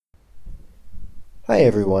Hi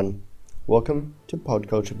everyone, welcome to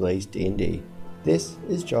Podculture Blaze D&D. This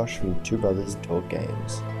is Josh from Two Brothers Talk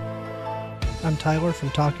Games. I'm Tyler from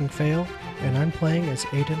Talking Fail, and I'm playing as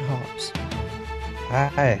Aiden Hobbs.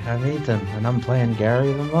 Hi, I'm Ethan, and I'm playing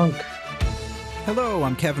Gary the Monk. Hello,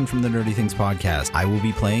 I'm Kevin from the Nerdy Things Podcast. I will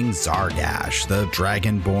be playing Zargash, the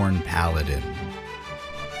Dragonborn Paladin.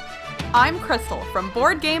 I'm Crystal from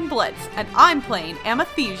Board Game Blitz, and I'm playing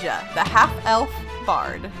Amathesia, the half-elf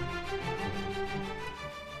bard.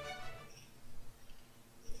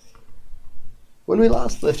 When we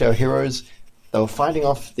last left our heroes, they were fighting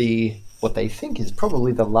off what they think is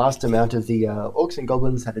probably the last amount of the orcs and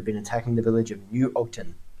goblins that had been attacking the village of New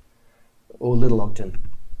Ogden. Or Little Ogden.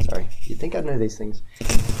 Sorry, you'd think I'd know these things.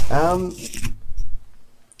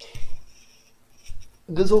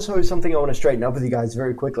 There's also something I want to straighten up with you guys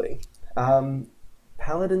very quickly.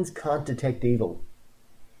 Paladins can't detect evil.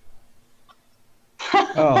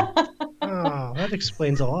 Oh, that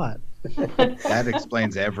explains a lot. That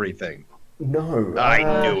explains everything. No.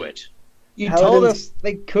 I knew it. You Paladins... told us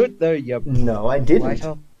they could, though, you... No, I didn't.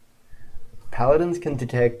 White Paladins can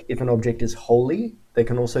detect if an object is holy. They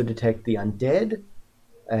can also detect the undead,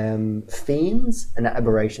 fiends, and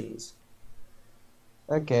aberrations.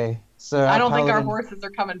 Okay, so... I don't think our horses are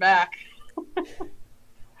coming back.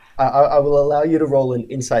 I will allow you to roll an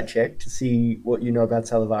insight check to see what you know about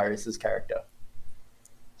Salivarius' character.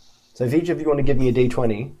 So if each of you want to give me a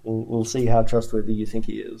d20, we'll see how trustworthy you think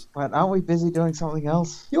he is. But aren't we busy doing something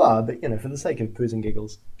else? You are, but, for the sake of poos and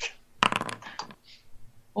giggles.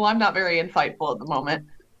 Well, I'm not very insightful at the moment.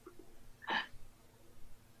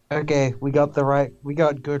 Okay, we got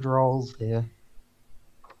good rolls here.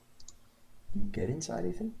 You get inside,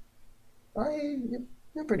 Ethan?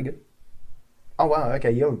 You're pretty good. Oh wow,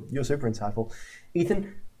 okay, you're super insightful.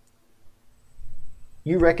 Ethan,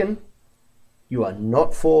 you reckon you are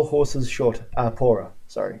not 4 horses poorer,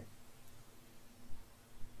 sorry.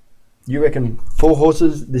 You reckon 4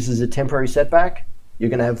 horses, this is a temporary setback, you're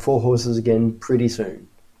going to have 4 horses again pretty soon.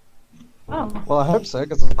 Oh. Well, I hope so,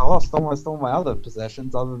 because I lost almost all my other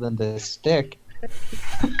possessions other than the stick.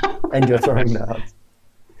 And you're throwing darts.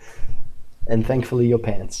 And thankfully your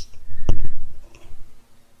pants.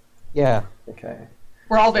 Yeah. Okay.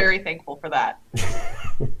 We're all very thankful for that.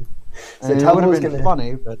 So It would have been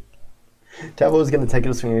funny, but... Tabo is going to take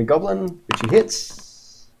a swing at a goblin, which he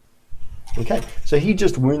hits. Okay, so he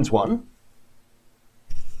just wounds one.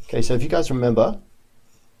 Okay, so if you guys remember...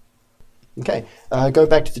 Okay, go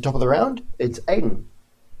back to the top of the round. It's Aiden.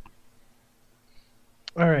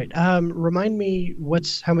 All right. Remind me,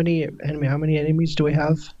 how many enemies do we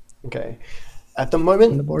have? Okay, at the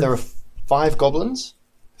moment On the board? there are 5 goblins.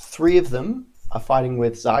 3 of them are fighting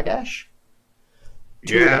with Zargash.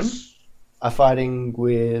 2 of them are fighting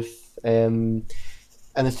with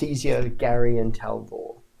Anathesia, Gary, and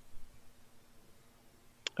Talvor.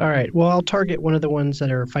 All right. Well, I'll target one of the ones that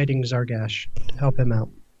are fighting Zargash to help him out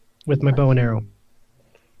with my bow and arrow.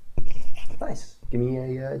 Nice. Give me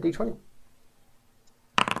a d20.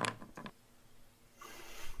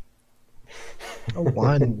 A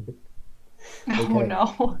 1. Oh Okay.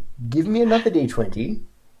 no. Give me another d20.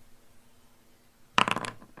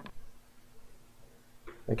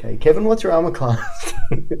 Okay, Kevin, what's your armor class?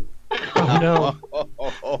 Oh no.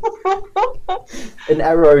 An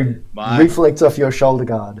arrow reflects off your shoulder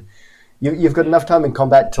guard. You've got enough time in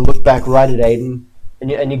combat to look back right at Aiden,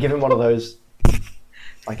 and you give him one of those,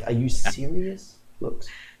 like, are you serious? Looks.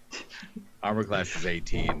 Armor class is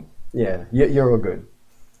 18. Yeah, you're all good.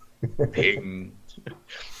 Ping.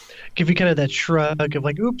 Give you kind of that shrug of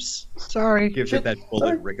like, oops, sorry. Gives it that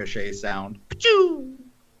bullet ricochet sound.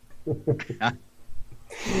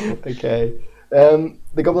 Okay.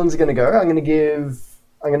 The goblins are going to go. I'm going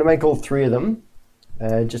to make all 3 of them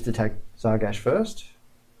just attack Zargash first.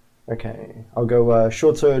 Okay. I'll go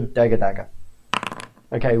short sword, dagger.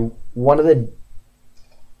 Okay. What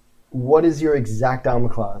is your exact armor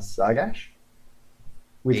class, Zargash?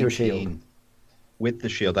 With 18. your shield. With the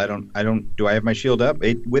shield. Do I have my shield up?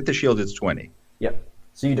 With the shield, it's 20. Yep.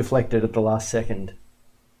 So you deflected at the last second.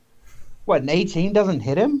 What, an 18 doesn't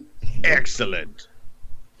hit him? Excellent.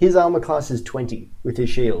 His armor class is 20 with his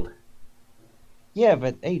shield. Yeah,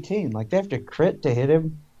 but 18, like, they have to crit to hit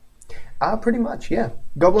him. Pretty much, yeah.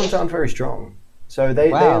 Goblins aren't very strong. So they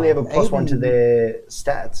Wow. only have a +1 to Aiden- their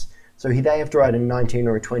stats. So they have to ride a 19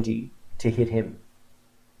 or a 20 to hit him.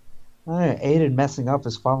 Aiden messing up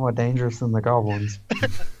is far more dangerous than the goblins.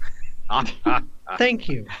 Thank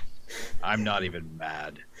you. I'm not even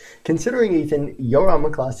mad. Considering, Ethan, your armor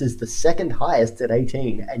class is the 2nd highest at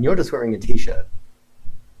 18, and you're just wearing a t-shirt.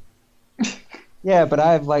 Yeah, but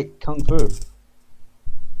I have, like, Kung Fu.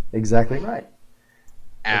 Exactly right.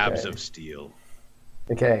 Abs Okay. of steel.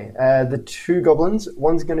 Okay, the two goblins.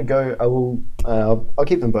 One's going to go. I'll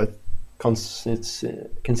keep them both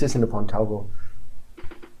consistent upon Talvor,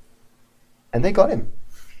 and they got him.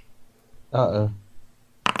 Uh-oh.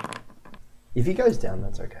 If he goes down,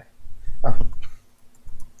 that's okay.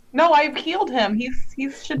 No, I've healed him. He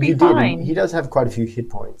should be You did. fine. And he does have quite a few hit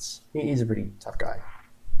points. He's a pretty tough guy.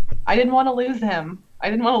 I didn't want to lose him. I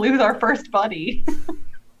didn't want to lose our first buddy.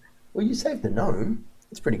 Well, you saved the gnome.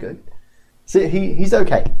 That's pretty good. So he's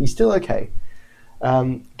okay. He's still okay.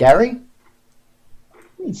 Gary,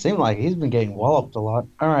 It seemed like he's been getting walloped a lot.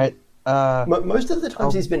 All right. most of the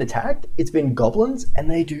times he's been attacked, it's been goblins, and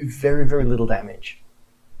they do very, very little damage.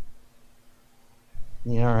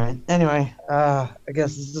 Yeah, all right. Anyway, I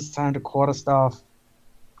guess it's just time to quarterstaff.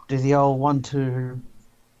 Do the old 1-2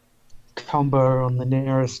 combo on the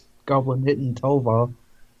nearest goblin hitting Tolvar.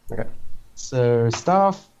 Okay. So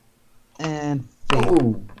staff and feet.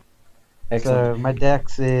 Ooh. Excellent. So my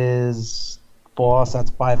dex is 4, so that's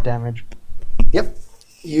 5 damage. Yep.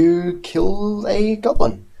 You kill a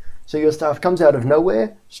goblin. So your staff comes out of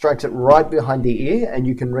nowhere, strikes it right behind the ear, and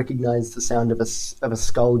you can recognize the sound of a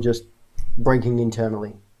skull just breaking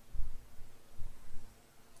internally.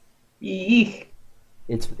 Eek.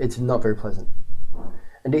 It's not very pleasant.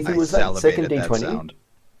 And Ethan, I was that second salivated that D20? sound.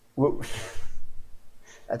 Well,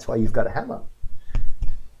 that's why you've got a hammer.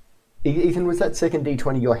 Ethan, was that second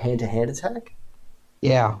D20 your hand-to-hand attack?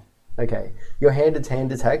 Yeah. Okay. Your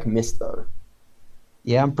hand-to-hand attack missed, though.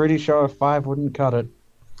 Yeah, I'm pretty sure 5 wouldn't cut it.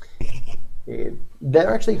 Yeah,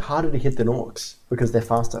 they're actually harder to hit than orcs because they're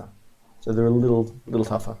faster. So they're a little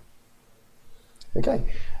tougher. Okay.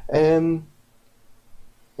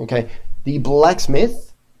 Okay. The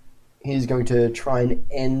blacksmith is going to try and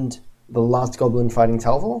end the last goblin fighting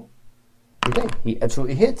Talvor. Okay. He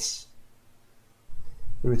absolutely hits.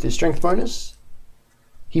 With his strength bonus.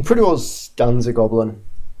 He pretty well stuns a goblin.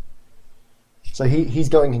 So he's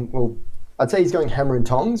going, well, I'd say he's going hammer and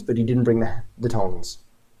tongs, but he didn't bring the tongs.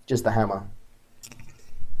 Just the hammer.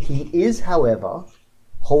 He is, however,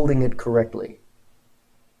 holding it correctly.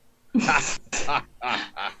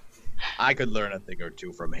 I could learn a thing or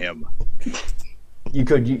two from him. You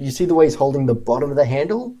could. You see the way he's holding the bottom of the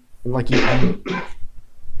handle? And like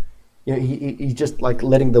he's just like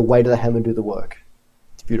letting the weight of the hammer do the work.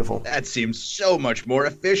 It's beautiful. That seems so much more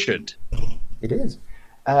efficient. It is.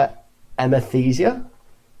 Amathesia,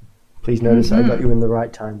 please notice I got you in the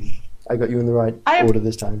right time. I got you in the right order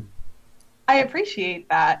this time. I appreciate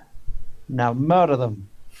that. Now murder them.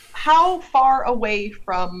 How far away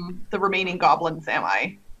from the remaining goblins am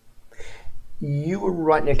I? You were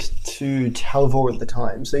right next to Talvor at the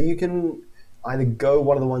time, so you can either go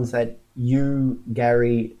one of the ones that you,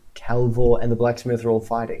 Gary, Talvor, and the blacksmith are all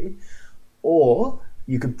fighting, or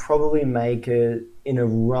you could probably make it in a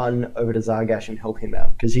run over to Zargash and help him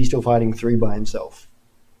out, because he's still fighting 3 by himself.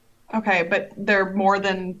 Okay, but they're more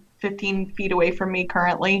than 15 feet away from me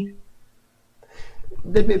currently.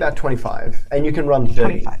 They'd be about 25, and you can run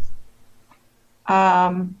 30. 25.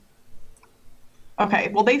 Okay,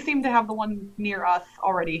 well, they seem to have the one near us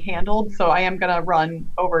already handled, so I am going to run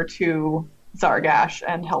over to Zargash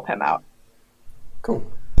and help him out. Cool.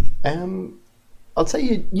 I'll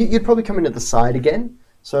say you'd probably come in at the side again,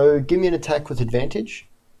 so give me an attack with advantage.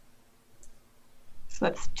 So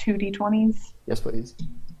that's 2d20s. Yes, please.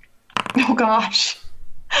 Oh, gosh.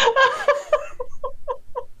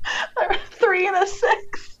 3 and a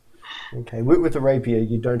 6. Okay, with the rapier,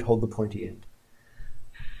 you don't hold the pointy end.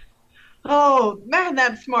 Oh, man,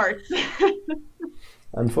 that's smart.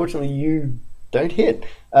 Unfortunately, you don't hit.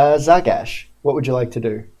 Zargash, what would you like to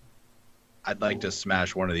do? I'd like to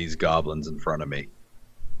smash one of these goblins in front of me.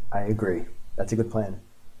 I agree. That's a good plan.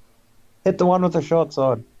 Hit the one with the short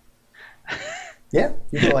sword. Yeah,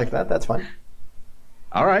 you can like that. That's fine.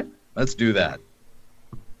 All right, let's do that.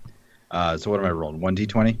 So what am I rolling?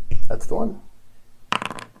 1d20? That's the one.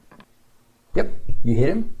 Yep, you hit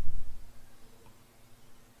him.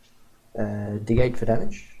 D8 for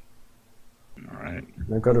damage. All right.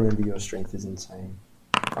 And I've got to remember your strength is insane.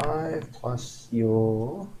 5 plus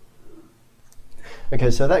your...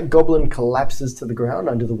 Okay, so that goblin collapses to the ground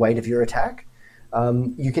under the weight of your attack.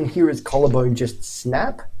 You can hear his collarbone just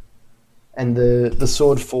snap, and the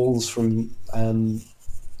sword falls from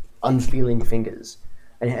unfeeling fingers.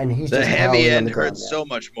 And he's The just heavy howling on end the ground hurts now. so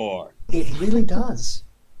much more. It really does.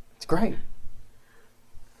 It's great.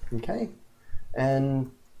 Okay.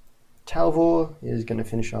 And Talvor is going to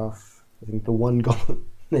finish off, I think, the one goblin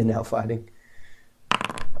they're now fighting.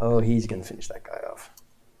 Oh, he's going to finish that guy off.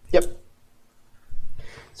 Yep.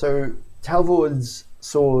 So Talvor's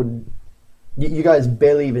sword, you guys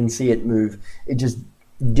barely even see it move. It just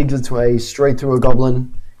digs its way straight through a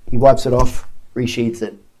goblin. He wipes it off, resheaths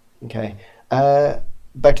it. Okay.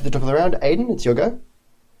 Back to the top of the round. Aiden, it's your go.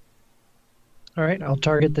 All right, I'll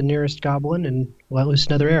target the nearest goblin and let loose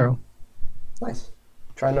another arrow. Nice.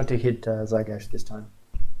 Try not to hit Zygash this time.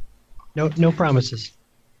 No promises.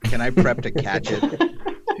 Can I prep to catch it?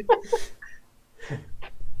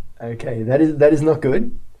 Okay, that is not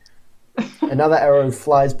good. Another arrow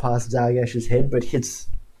flies past Zargash's head, but hits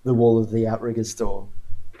the wall of the Outrigger's store.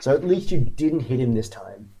 So at least you didn't hit him this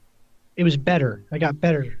time. It was better. I got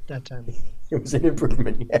better that time. It was an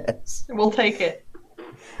improvement, yes. We'll take it.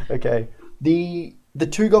 Okay. The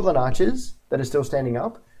two goblin archers that are still standing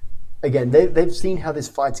up, again, they've seen how this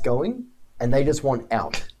fight's going, and they just want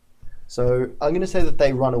out. So I'm going to say that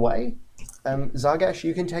they run away. Zargash,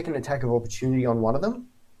 you can take an attack of opportunity on one of them.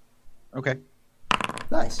 Okay.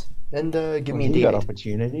 Nice. And give me a You got D8.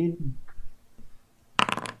 opportunity.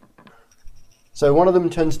 So one of them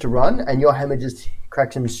turns to run, and your hammer just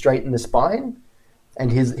cracks him straight in the spine,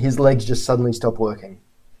 and his legs just suddenly stop working.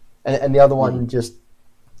 And the other one just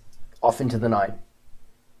off into the night.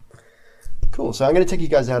 Cool. So I'm going to take you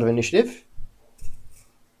guys out of initiative.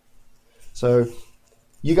 So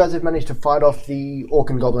you guys have managed to fight off the Orc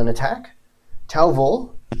and Goblin attack.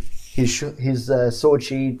 Talvor, his sword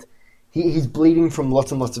sheath, he's bleeding from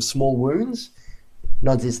lots and lots of small wounds.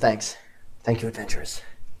 Nods his thanks. Thank you, adventurers.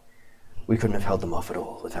 We couldn't have held them off at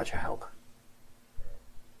all without your help.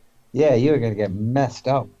 Yeah, you were going to get messed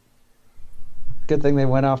up. Good thing they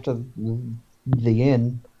went after the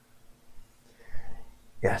inn.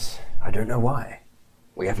 Yes, I don't know why.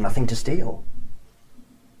 We have nothing to steal.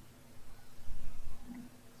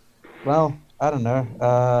 Well, I don't know.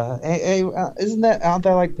 Aren't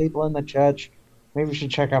there like people in the church? Maybe we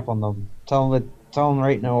should check up on them. Tell them there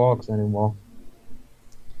ain't no orcs anymore.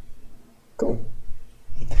 Cool.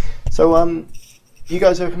 So, you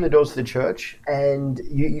guys open the doors to the church, and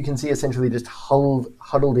you can see essentially just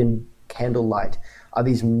huddled in candlelight are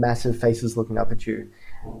these massive faces looking up at you.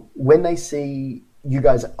 When they see you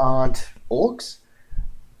guys aren't orcs,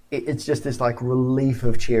 it's just this like relief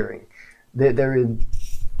of cheering. There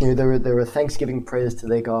are Thanksgiving prayers to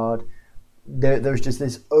their God. There's just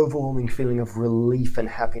this overwhelming feeling of relief and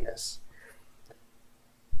happiness.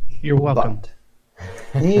 You're welcome.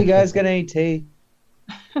 You guys got any tea?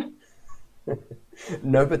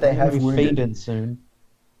 No, but they have We're wounded. feeding soon.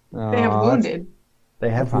 They have wounded.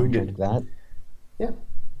 They have I can't wounded. drink that. Yeah.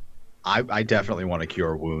 I definitely want to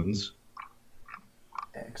cure wounds.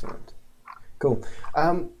 Excellent. Cool.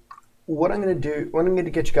 What I'm going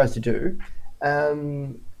to get you guys to do,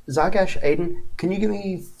 Zargash, Aiden, can you give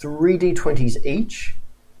me 3d20s each?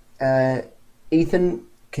 Ethan,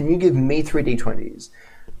 can you give me 3d20s?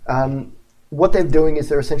 What they're doing is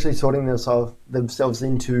they're essentially sorting themselves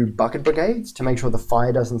into bucket brigades to make sure the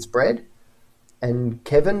fire doesn't spread. And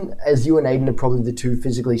Kevin, as you and Aiden are probably the two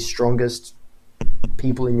physically strongest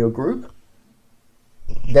people in your group,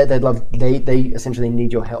 they essentially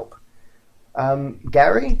need your help.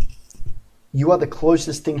 Gary, you are the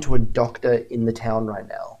closest thing to a doctor in the town right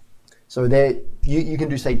now. So you can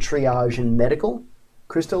do, say, triage and medical.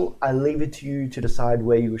 Crystal, I leave it to you to decide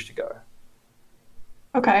where you wish to go.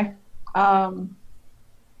 Okay.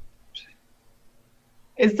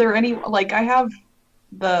 Is there any, like, I have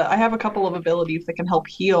a couple of abilities that can help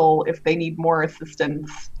heal if they need more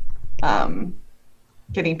assistance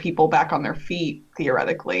getting people back on their feet,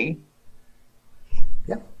 theoretically.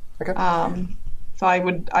 Yeah. Okay. So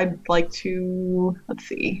I'd like to, let's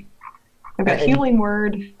see. I've got And- Healing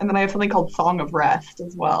Word, and then I have something called Song of Rest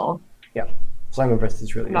as well. Yeah. Song of Rest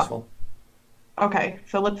is really No. useful. Okay,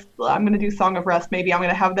 so I'm going to do Song of Rest. Maybe I'm going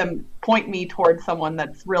to have them point me towards someone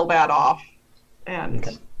that's real bad off. And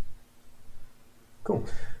Okay. Cool.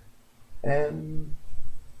 Okay.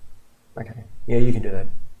 Yeah, you can do that.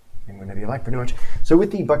 And whenever you like, pretty much. So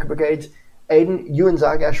with the bucket brigades, Aiden, you and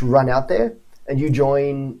Zargash run out there, and you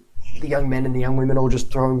join the young men and the young women all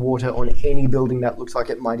just throwing water on any building that looks like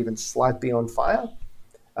it might even slightly be on fire.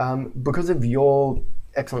 Because of your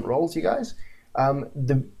excellent rolls, you guys,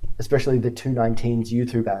 especially the 219s you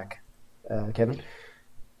threw back, Kevin,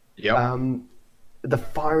 Yep. the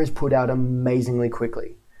fire is put out amazingly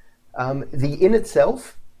quickly. The inn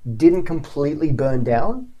itself didn't completely burn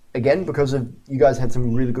down, again, because of you guys had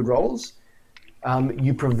some really good rolls.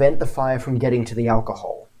 You prevent the fire from getting to the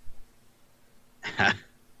alcohol.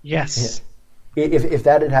 Yes. If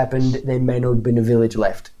that had happened, there may not have been a village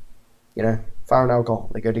left. You know, fire and alcohol,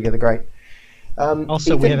 they go together great.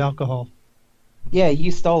 Also, we Ethan, have alcohol. Yeah, you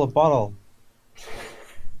stole a bottle.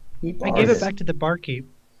 he I borrowed gave it back to the barkeep.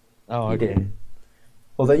 Oh, He okay. did.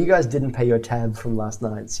 Although you guys didn't pay your tab from last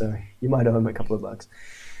night, so you might owe him a couple of bucks.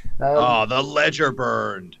 Oh, the ledger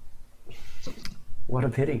burned. What a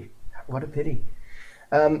pity. What a pity.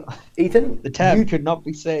 Ethan? The tab could not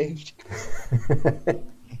be saved.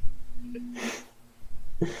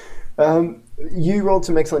 You rolled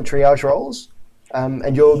some excellent triage rolls,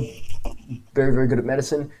 and you're very, very good at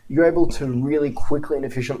medicine. You're able to really quickly and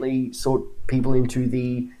efficiently sort people into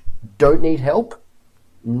the don't need help,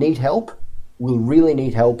 will really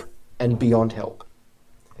need help, and beyond help.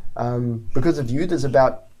 Because of you, there's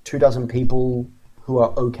about 24 people who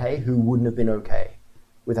are okay who wouldn't have been okay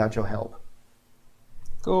without your help.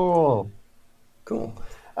 Cool. Cool.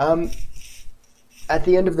 At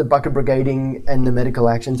the end of the bucket brigading and the medical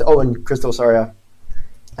actions... Oh, and Crystal, sorry,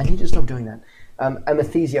 I need to stop doing that.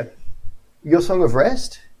 Amethysia, your Song of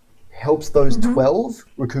Rest helps those 12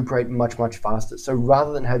 recuperate much, much faster. So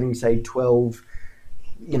rather than having, say, 12,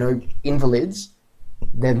 invalids,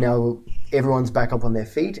 they've now... Everyone's back up on their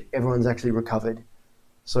feet. Everyone's actually recovered.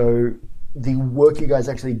 So the work you guys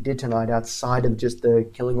actually did tonight outside of just the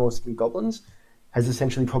killing orcs and goblins has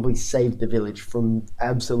essentially probably saved the village from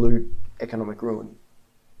absolute economic ruin.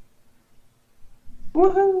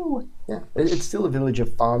 Woohoo! Yeah, it's still a village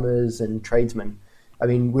of farmers and tradesmen. I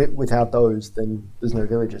mean, without those, then there's no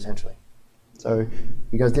village, essentially. So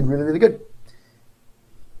you guys did really, really good.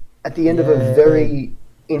 At the end of a very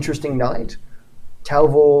interesting night,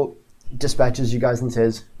 Talvor dispatches you guys and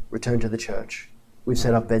says, return to the church. We've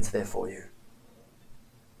set up beds there for you.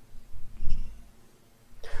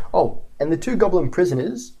 Oh, and the 2 goblin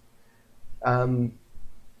prisoners,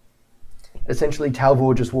 essentially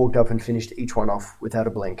Talvor just walked up and finished each one off without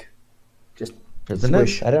a blink. Just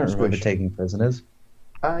Prisoners? squish, I don't squish. remember taking prisoners.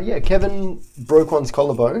 Yeah, Kevin broke one's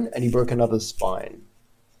collarbone and he broke another's spine.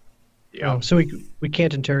 Yeah. Oh, so we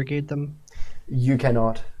can't interrogate them? You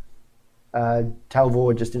cannot.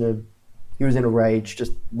 Talvor he was in a rage,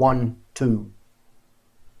 just 1, 2.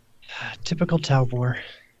 Typical Talvor.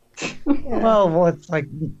 Well, it's like,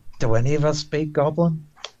 do any of us speak Goblin?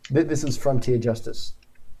 This is frontier justice.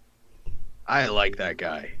 I like that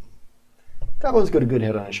guy. Talvor's got a good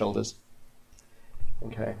head on his shoulders.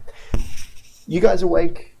 Okay. You guys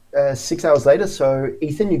awake 6 hours later, so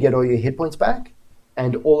Ethan, you get all your hit points back,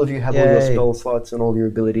 and all of you have all your Yay. spell slots and all your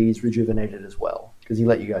abilities rejuvenated as well, because he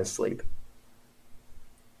let you guys sleep.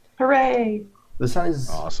 Hooray! The sun is...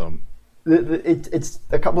 Awesome. It's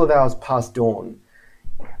a couple of hours past dawn.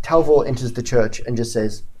 Talvor enters the church and just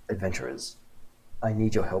says, adventurers, I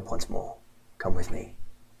need your help once more. Come with me.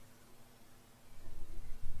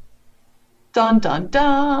 Dun dun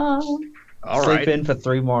dun! All Sleep right. in for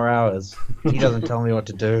 3 more hours. He doesn't tell me what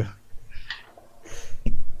to do.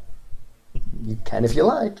 You can if you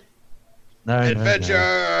like. No, Adventure!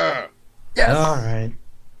 No. Yes! All right.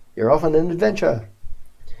 You're off on an adventure.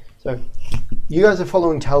 So, you guys are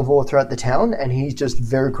following Talvor throughout the town, and he's just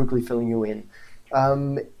very quickly filling you in.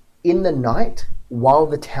 In the night, while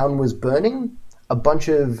the town was burning, a bunch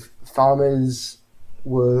of farmers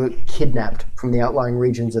were kidnapped from the outlying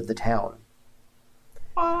regions of the town.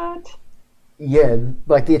 What? Yeah,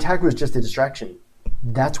 like the attack was just a distraction.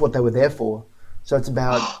 That's what they were there for. So it's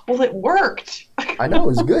about... Well, it worked! I know, it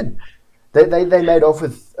was good. They made off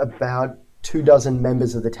with about 24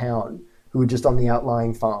 members of the town who were just on the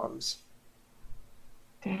outlying farms.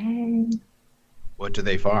 Dang. What do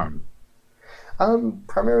they farm?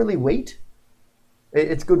 Primarily wheat.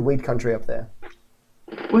 It's good wheat country up there.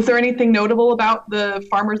 Was there anything notable about the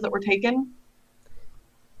farmers that were taken?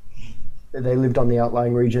 They lived on the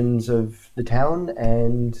outlying regions of the town,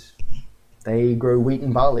 and they grow wheat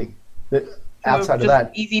and barley. Outside just of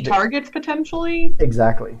that... easy targets, potentially?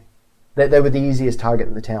 Exactly. They were the easiest target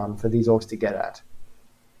in the town for these orcs to get at.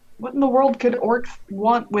 What in the world could orcs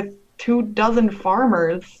want with 24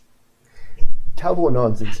 farmers? Talbot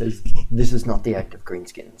nods and says, this is not the act of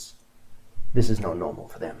greenskins. This is not normal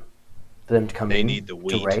for them. For them to come They in need the to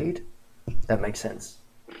wheat. raid, that makes sense.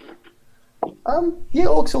 Yeah,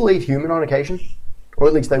 orcs will eat human on occasion. Or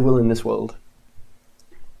at least they will in this world.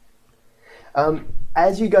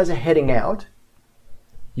 As you guys are heading out,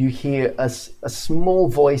 you hear a small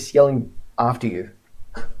voice yelling after you.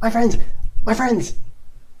 My friends! My friends!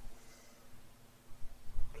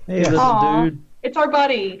 Hey, little Aw, dude. it's our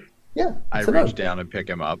buddy. Yeah, I it's a reach note. down and pick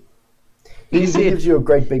him up. He gives you a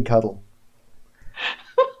great big cuddle.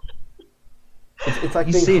 It's like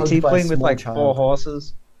You being see a hugged by a tiefling with small like child. 4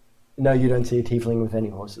 horses? No, you don't see a tiefling with any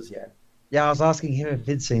horses yet. Yeah, I was asking him if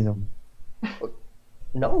he'd seen them.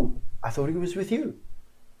 No, I thought he was with you.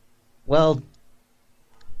 Well,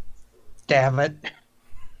 damn it.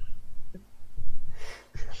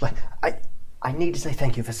 But I need to say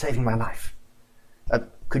thank you for saving my life.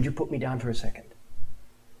 Could you put me down for a second?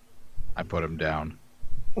 I put him down.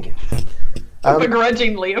 Thank you.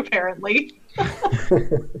 Begrudgingly, apparently. Who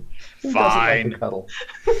doesn't like a Fine. cuddle?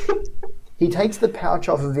 He takes the pouch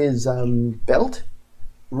off of his belt,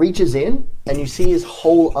 reaches in, and you see his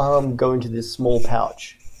whole arm go into this small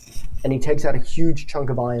pouch. And he takes out a huge chunk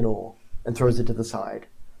of iron ore and throws it to the side.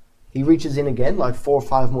 He reaches in again, like 4 or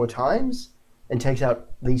 5 more times, and takes out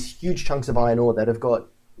these huge chunks of iron ore that have got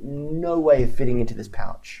no way of fitting into this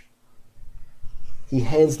pouch. He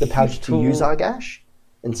hands the pouch to you, Zargash,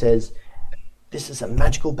 and says, "This is a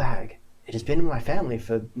magical bag. It has been in my family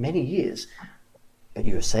for many years, but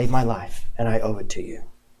you have saved my life, and I owe it to you."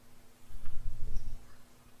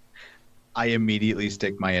 I immediately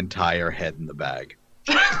stick my entire head in the bag.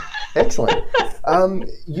 Excellent.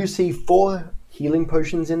 You see 4 healing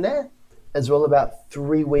potions in there, as well about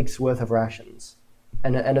 3 weeks worth of rations,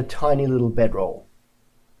 and a tiny little bedroll.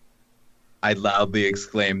 I loudly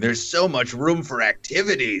exclaim, "There's so much room for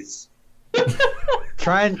activities!" Hey,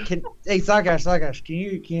 Zargash, can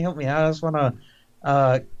you help me out? I just wanna,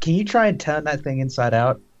 can you try and turn that thing inside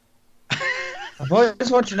out? I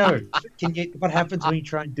just want you to know, what happens when you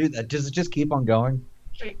try and do that? Does it just keep on going?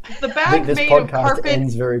 The I think bag's this made of podcast carpet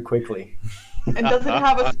ends very quickly. and doesn't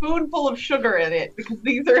have a spoonful of sugar in it because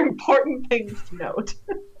these are important things to note.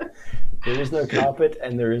 There is no carpet,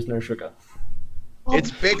 and there is no sugar.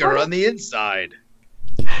 It's bigger on the inside.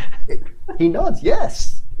 He nods.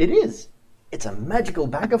 Yes, it is. It's a magical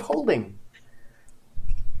bag of holding.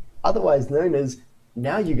 Otherwise known as,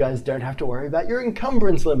 now you guys don't have to worry about your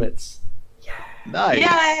encumbrance limits. Nice.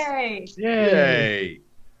 Yay! Yay.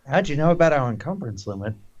 How'd you know about our encumbrance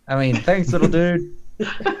limit? I mean, thanks, little dude.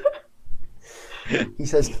 He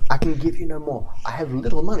says, "I can give you no more. I have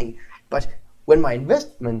little money, but when my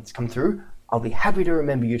investments come through, I'll be happy to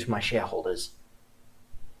remember you to my shareholders."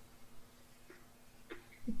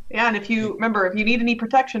 Yeah, and if you need any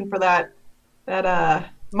protection for that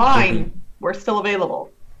mine, we're still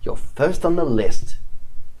available. You're first on the list.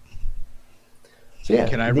 So yeah,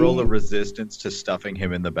 Can I roll a resistance to stuffing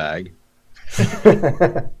him in the bag?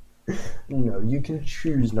 No, you can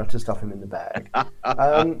choose not to stuff him in the bag.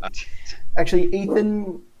 Actually,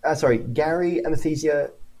 Gary,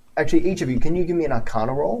 Anesthesia, actually, each of you, can you give me an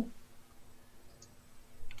Arcana roll?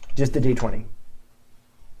 Just a D20.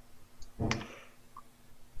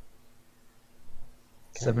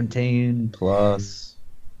 17 plus.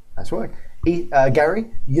 Nice work.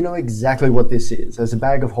 Gary, you know exactly what this is. As a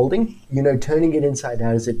bag of holding, you know turning it inside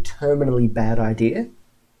out is a terminally bad idea.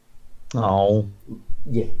 Oh.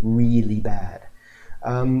 Yeah, really bad.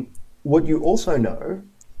 What you also know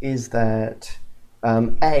is that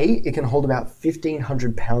it can hold about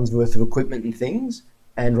 1,500 pounds worth of equipment and things,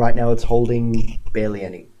 and right now it's holding barely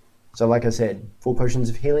any. So like I said, 4 potions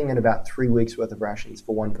of healing and about 3 weeks worth of rations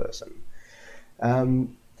for one person. How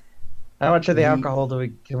much of the alcohol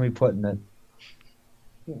can we put in it?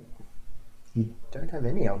 You don't have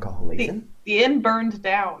any alcohol, Ethan. The inn burned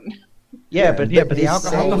down. Yeah, but the it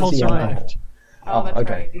alcohol saves the survived. Oh, that's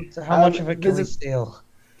okay. right. So how much of it can we there's steal?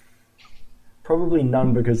 Probably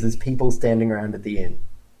none, because there's people standing around at the inn.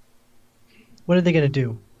 What are they going to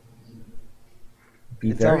do? Be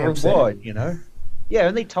It's our very upset. reward, you know? Yeah,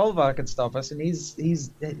 only Tolvar can stop us, and he's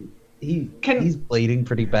bleeding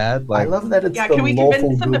pretty bad. I love that it's Yeah, the can we lawful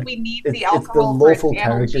convince them good. that we need It's the the alcohol for lawful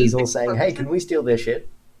characters all analgesic saying, "Hey, purposes? can we steal their shit?"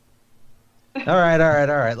 All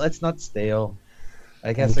right. Let's not steal.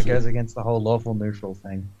 I guess Thank it you. goes against the whole lawful neutral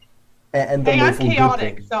thing. And the Hey, I'm lawful good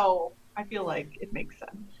chaotic, thing. so I feel like it makes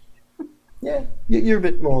sense. Yeah, you're a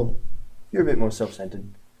bit more. You're a bit more self-centered.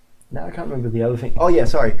 Now I can't remember the other thing. Oh yeah,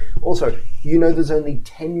 sorry. Also, you know, there's only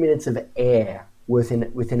 10 minutes of air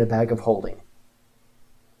within a bag of holding.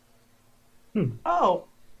 Oh,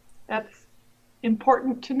 that's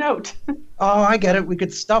important to note. Oh, I get it. We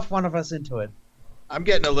could stuff one of us into it. I'm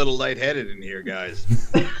getting a little lightheaded in here, guys.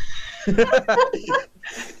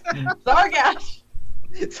 Zargash!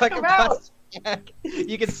 It's like Come a out. plastic bag.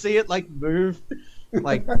 You can see it like move,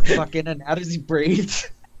 like suck in and out as he breathes.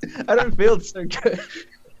 I don't feel so good.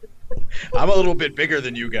 I'm a little bit bigger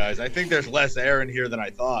than you guys. I think there's less air in here than I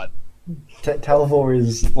thought. Talvor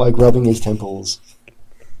is like rubbing his temples.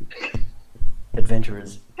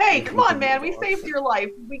 Adventurers. Hey, come on, man. We saved your life.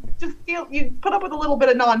 We just you put up with a little bit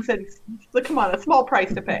of nonsense. So come on, a small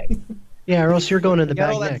price to pay. Yeah, or else you're going in the You got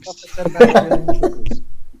bag all that next. stuff I said about the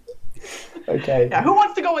Okay. Yeah, who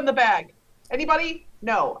wants to go in the bag? Anybody?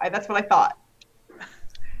 No, that's what I thought.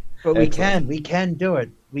 But we Excellent. can do it.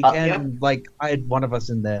 We Uh, can like hide one of us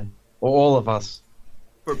in there, or all of us.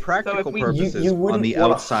 For practical we- purposes, wouldn't on the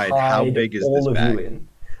wanna outside, how hide big is all this of bag? you in.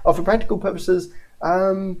 Oh, for practical purposes,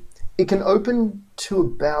 It can open to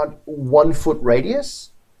about 1 foot radius,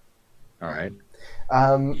 All right.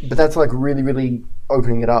 but that's like really, really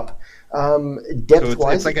opening it up. So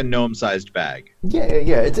Depth-wise, it's like a gnome-sized bag.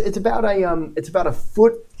 yeah. It's about a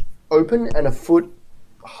foot open and a foot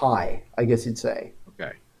high, I guess you'd say.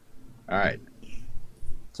 Okay. All right.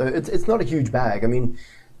 So it's not a huge bag. I mean,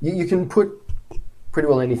 you can put pretty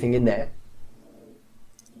well anything in there.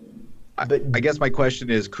 But I guess my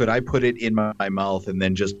question is, could I put it in my mouth and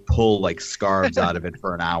then just pull like scarves out of it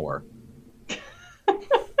for an hour?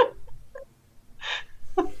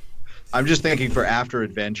 I'm just thinking for after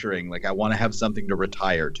adventuring, like I want to have something to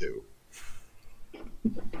retire to.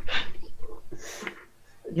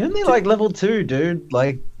 You're only like level 2, dude.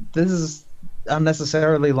 Like, this is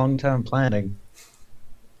unnecessarily long-term planning.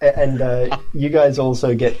 and you guys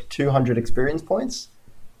also get 200 experience points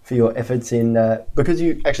for your efforts in because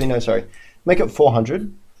you actually no, sorry, make it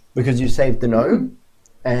 400 because you saved the gnome,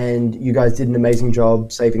 and you guys did an amazing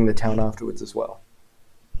job saving the town afterwards as well.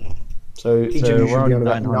 So each of you should be on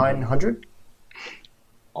about 900.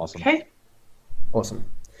 Awesome. Okay. Awesome.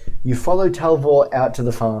 You follow Talvor out to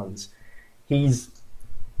the farms. He's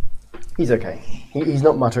okay. He's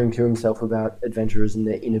not muttering to himself about adventurers and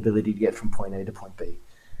their inability to get from point A to point B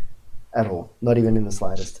at all, not even in the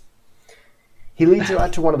slightest. He leads you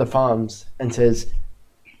out to one of the farms and says,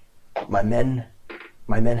 My men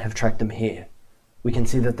have tracked them here. We can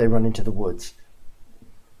see that they run into the woods.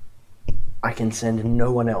 I can send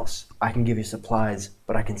no one else. I can give you supplies,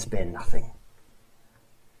 but I can spare nothing.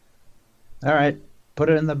 All right, put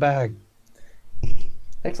it in the bag.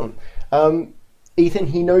 Excellent. Ethan,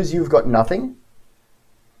 he knows you've got nothing.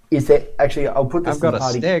 Is there actually? I'll put this I've got in the a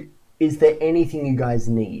party. stick. Is there anything you guys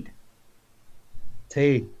need?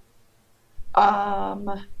 Tea.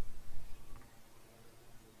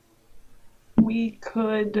 We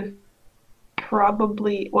could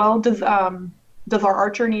probably. Well, does our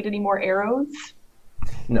archer need any more arrows?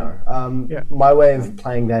 No. Yeah. My way of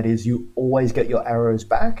playing that is you always get your arrows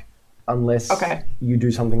back, unless Okay. you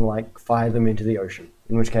do something like fire them into the ocean.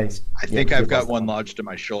 In which case, I think I've you've got lost one them. lodged to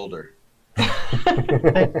my shoulder.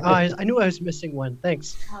 I knew I was missing one.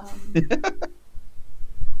 Thanks.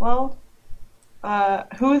 Well,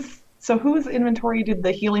 whose inventory did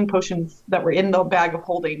the healing potions that were in the bag of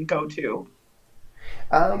holding go to?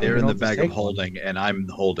 They're in the don't bag take of holding, and I'm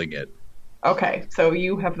holding it. Okay, so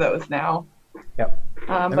you have those now. Yep.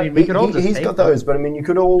 But mean, we could all just He's take got them. those, but I mean, you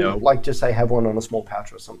could all No. like just say have one on a small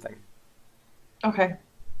pouch or something. okay.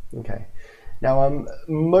 Okay. Now,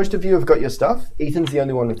 most of you have got your stuff. Ethan's the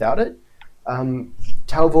only one without it.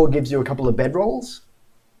 Talvor gives you a couple of bedrolls,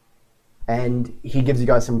 and he gives you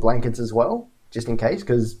guys some blankets as well, just in case,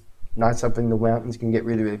 because nights up in the mountains can get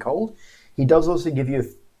really, really cold. He does also give you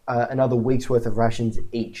another week's worth of rations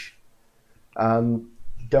each.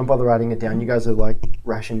 Don't bother writing it down. You guys are like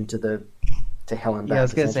rationed to hell and back. Yeah, I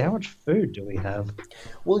was gonna say, essentially. how much food do we have?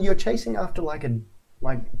 Well, you're chasing after like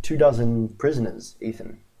 24 prisoners,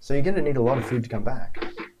 Ethan. So you're going to need a lot of food to come back.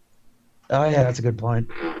 Oh yeah, that's a good point.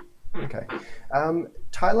 Okay.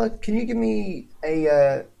 Tyler, can you give me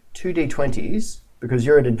a 2d20s? Because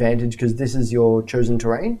you're at advantage because this is your chosen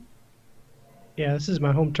terrain. Yeah, this is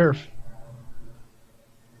my home turf.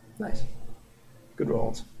 Nice. Good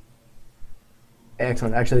rolls.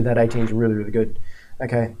 Excellent. Actually, that 18 is really, really good.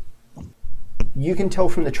 Okay. You can tell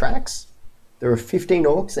from the tracks there are 15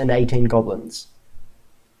 orcs and 18 goblins.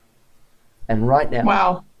 And right now,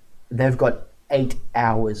 Wow. they've got 8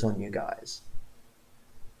 hours on you guys.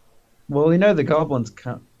 Well, we know the goblins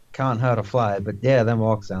can't hurt a fly, but yeah, them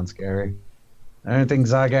orcs sound scary. I don't think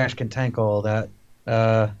Zargash can tank all that.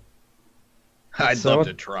 I'd So love what-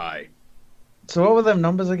 to try. So what were them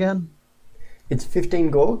numbers again? It's 15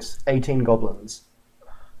 gorgs, 18 goblins.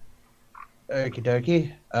 Okie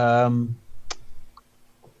dokie.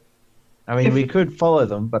 I mean, we could follow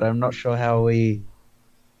them, but I'm not sure how we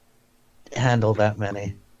handle that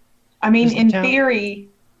many. I mean, Is the in town- theory,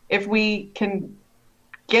 if we can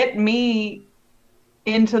get me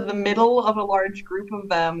into the middle of a large group of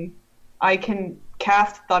them, I can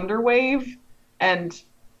cast Thunderwave and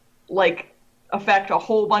like affect a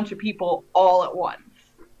whole bunch of people all at once.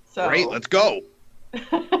 So Great, let's go.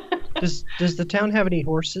 Does the town have any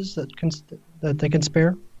horses that they can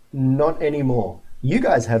spare? Not anymore. You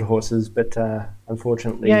guys had horses, but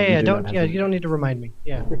unfortunately, Yeah, you yeah. do Don't. not have Yeah, them. you don't need to remind me.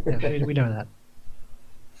 Yeah, we know that.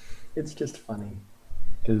 It's just funny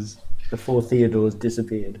because the 4 Theodores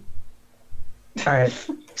disappeared. All right.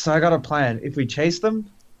 So I got a plan. If we chase them,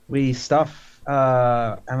 we stuff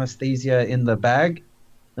anesthesia in the bag,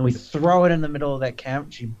 and we throw it in the middle of that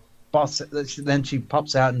camp. Then she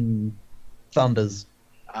pops out and thunders.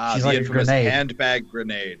 Ah, She's the like a infamous grenade. handbag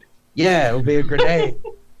grenade. Yeah, it'll be a grenade.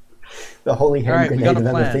 The holy hand Alright, we grenade got of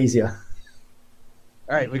a plan. Amethysia.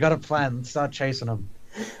 All right, we got a plan. Let's start chasing them.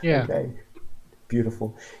 Yeah. Okay.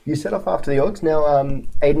 Beautiful. You set off after the orcs. Now,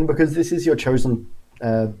 Aiden, because this is your chosen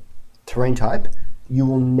terrain type, you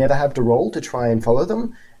will never have to roll to try and follow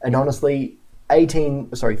them. And honestly, 15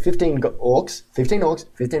 orcs,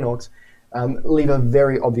 leave a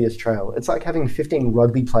very obvious trail. It's like having 15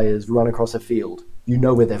 rugby players run across a field. You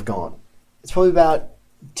know where they've gone. It's probably about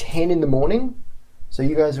 10 in the morning, so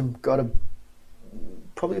you guys have got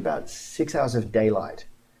probably about 6 hours of daylight.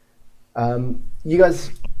 You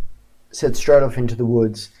guys set straight off into the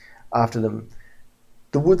woods after them.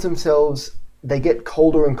 The woods themselves, they get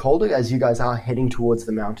colder and colder as you guys are heading towards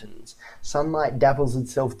the mountains. Sunlight dapples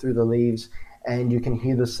itself through the leaves, and you can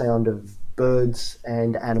hear the sound of birds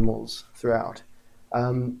and animals throughout.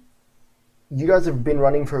 You guys have been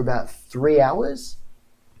running for about 3 hours,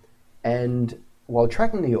 and while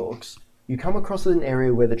tracking the orcs, you come across an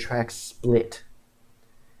area where the tracks split.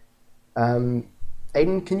 Aiden,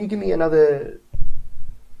 can you give me another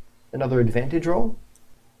advantage roll?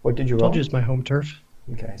 What did you roll? Told you it's my home turf.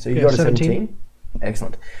 Okay, so you Yeah, got a 17. 17?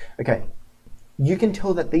 Excellent. Okay. You can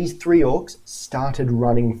tell that these 3 orcs started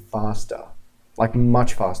running faster. Like,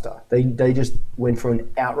 much faster. They just went for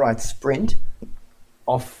an outright sprint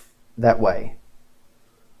off that way.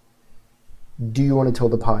 Do you want to tell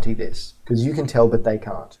the party this? Because you can tell, but they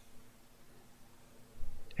can't.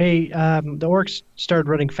 Hey, the orcs started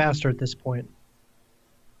running faster at this point.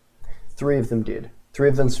 3 of them did. 3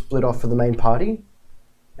 of them split off for the main party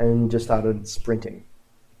and just started sprinting.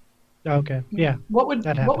 Okay, yeah. What would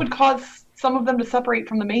That what would cause some of them to separate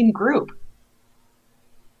from the main group?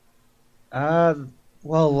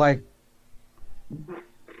 Well, like,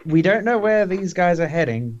 we don't know where these guys are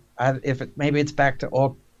heading. Maybe it's back to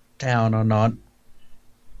Orc Town or not.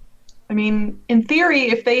 I mean, in theory,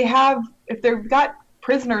 if they've got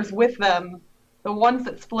prisoners with them, the ones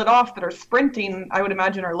that split off that are sprinting, I would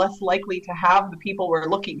imagine, are less likely to have the people we're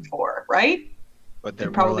looking for, right? But they're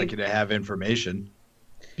Probably- more likely to have information.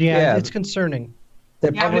 Yeah, Yeah. it's concerning.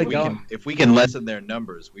 They're Yeah, probably but going. If we can lessen their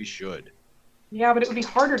numbers, we should. Yeah, but it would be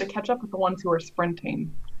harder to catch up with the ones who are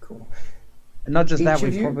sprinting. Cool. Not just that, Each of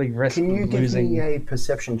we you, probably risk can you give losing. me a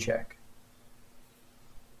perception check?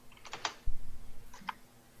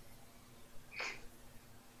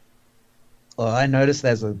 Well, I noticed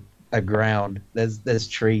there's a ground. There's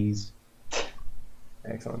trees.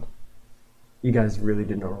 Excellent. You guys really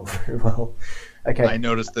did not roll very well. Okay. I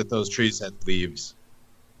noticed that those trees had leaves.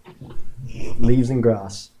 Leaves and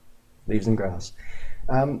grass. Leaves and grass.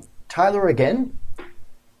 Tyler, again,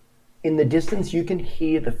 in the distance you can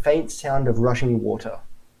hear the faint sound of rushing water.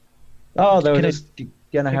 Oh, they were Can I- just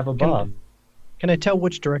gonna have a can- bath. Can I tell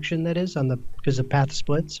which direction that is because the path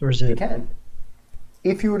splits, or is You it? can.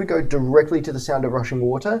 If you were to go directly to the sound of rushing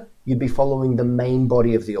water, you'd be following the main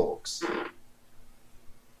body of the orcs.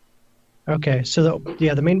 Okay, so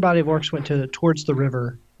the main body of orcs went towards the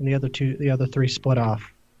river, and the other 3 split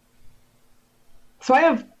off. So I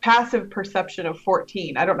have passive perception of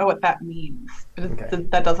 14. I don't know what that means. But Okay.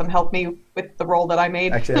 that doesn't help me with the roll that I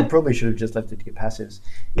made. Actually, I probably should have just left it to get passives.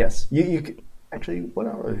 Yes. You could, actually, what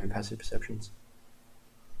are your passive perceptions?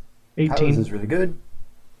 Tyler's 18. is really good.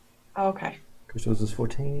 Okay. Crystal's is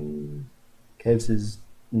 14. Kev's is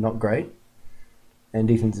not great. And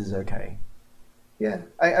Ethan's is okay. Yeah,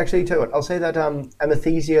 I actually tell you what, I'll say that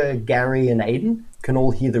Amethysia, Gary, and Aiden can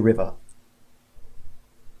all hear the river.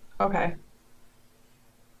 Okay.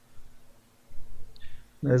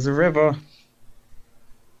 There's a river.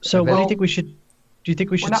 So, what do Well, you think we should? Do you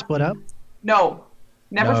think we should not- split up? No.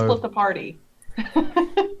 Never No. split the party.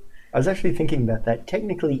 I was actually thinking about that.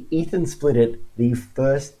 Technically, Ethan split it the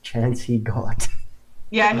first chance he got.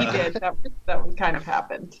 Yeah, he did. That would kind of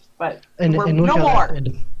happened. But And we're, look no how more. that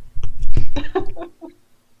ended.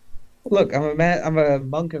 Look, I'm a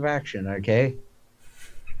monk of action. Okay.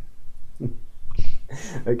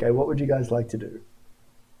 Okay, what would you guys like to do?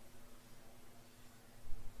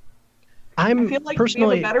 I I'm feel like we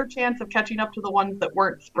personally. have a better chance of catching up to the ones that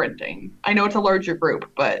weren't sprinting. I know it's a larger group,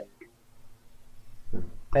 but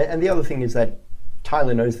And the other thing is that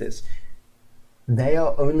Tyler knows this. They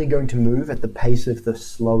are only going to move at the pace of the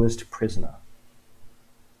slowest prisoner.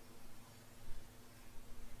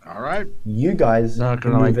 All right. You guys Not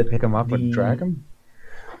gonna move like at pick him up the- and drag him.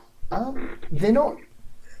 They're not.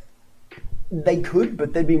 They could,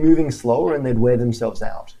 but they'd be moving slower and they'd wear themselves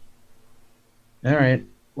out. All right.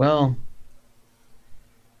 Well,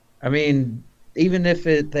 I mean, even if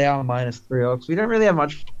they are -3 orcs, we don't really have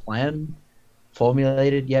much plan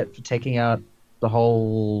formulated yet for taking out the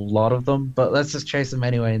whole lot of them. But let's just chase them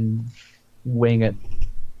anyway and wing it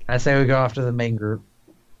I say we go after the main group.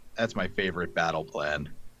 That's my favorite battle plan.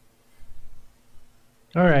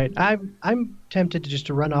 All right, I'm tempted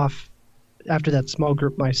to run off after that small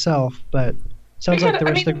group myself, but sounds like the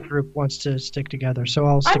rest of the group wants to stick together, so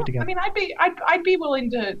I'll stick together. I mean, I'd be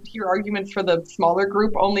willing to hear arguments for the smaller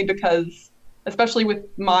group only because, especially with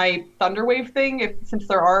my Thunderwave thing, since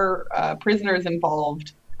there are prisoners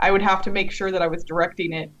involved, I would have to make sure that I was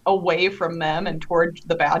directing it away from them and toward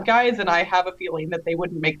the bad guys, and I have a feeling that they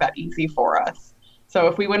wouldn't make that easy for us. So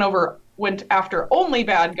if we went after only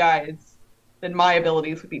bad guys, then my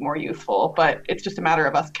abilities would be more useful, but it's just a matter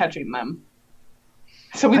of us catching them.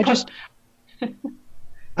 So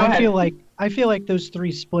I feel like those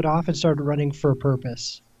three split off and started running for a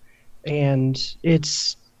purpose, and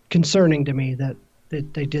it's concerning to me that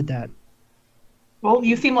they did that. Well,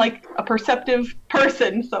 you seem like a perceptive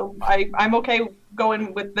person, so I'm okay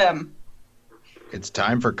going with them. It's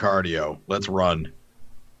time for cardio. Let's run.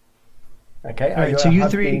 Okay. All right, so you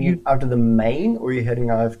three, heading after the main, or are you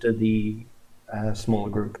heading after the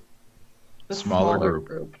smaller group? The Smaller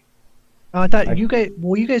group. I thought you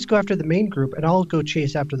guys go after the main group, and I'll go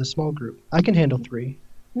chase after the small group. I can handle 3.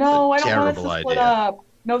 No, I don't want us to Terrible split idea. up.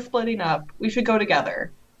 No splitting up. We should go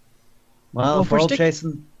together. Well, Well, if we're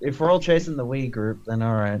all chasing the Wii group, then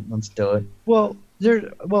all right, let's do it. Well,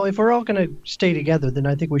 if we're all gonna stay together, then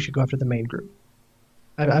I think we should go after the main group.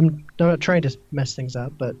 I'm not trying to mess things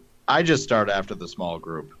up, but I just start after the small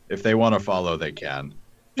group. If they want to follow, they can.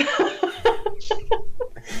 Zargash's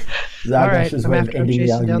all right, way I'm of ending the chasing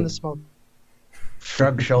down argument. the small.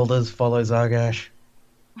 Shrug shoulders, follow Zargash.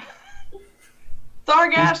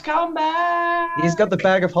 Zargash, come back! He's got the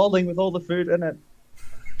bag of holding with all the food in it.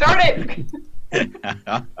 Darn it!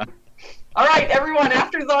 All right, everyone,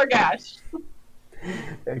 after Zargash.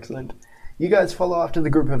 Excellent. You guys follow after the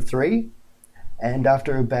group of 3, and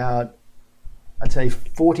after about, I'd say,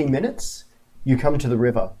 40 minutes, you come to the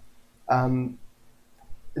river.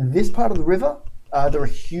 This part of the river, there are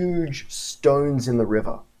huge stones in the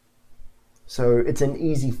river. So it's an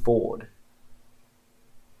easy ford.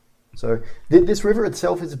 So this river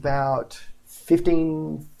itself is about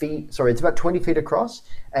 15 feet, sorry, it's about 20 feet across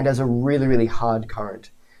and has a really, really hard current.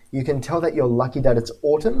 You can tell that you're lucky that it's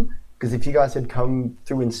autumn, because if you guys had come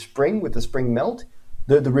through in spring with the spring melt,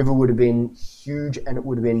 the river would have been huge and it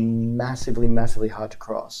would have been massively, massively hard to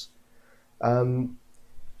cross.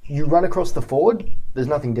 You run across the ford, there's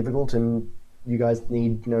nothing difficult, and you guys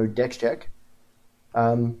need no dex check.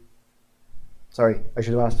 Sorry, I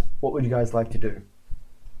should have asked, what would you guys like to do?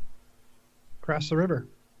 Cross the river.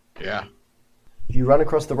 Yeah. You run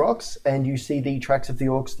across the rocks and you see the tracks of the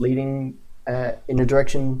orcs leading in a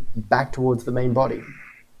direction back towards the main body.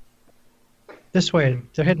 This way.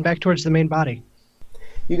 They're heading back towards the main body.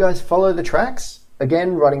 You guys follow the tracks,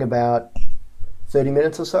 again running about 30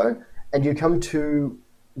 minutes or so, and you come to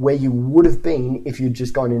where you would have been if you'd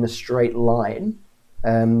just gone in a straight line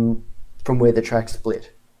from where the tracks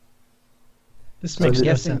split. This So makes no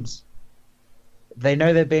guessing- sense. They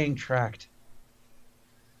know they're being tracked.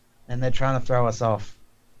 And they're trying to throw us off.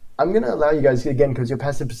 I'm going to allow you guys, again, because your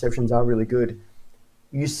passive perceptions are really good.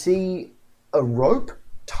 You see a rope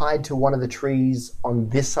tied to one of the trees on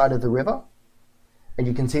this side of the river, and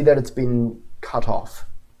you can see that it's been cut off.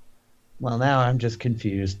 Well, now I'm just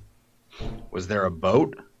confused. Was there a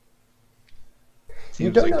boat? You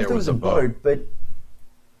Seems don't like know if there there was was a a boat. boat,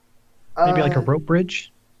 but... Maybe like a rope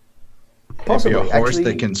bridge. Possibly. Maybe a horse Actually,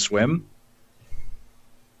 that can swim?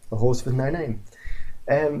 a horse with no name.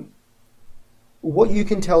 What you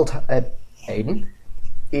can tell, Aiden,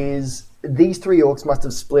 is these 3 orcs must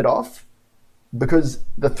have split off because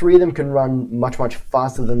the 3 of them can run much, much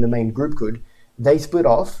faster than the main group could. They split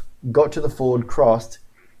off, got to the ford, crossed,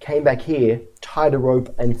 came back here, tied a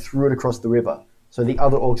rope, and threw it across the river. So the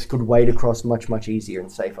other orcs could wade across much, much easier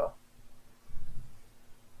and safer.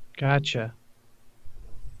 Gotcha.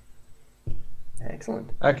 Excellent.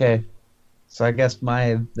 Okay. So I guess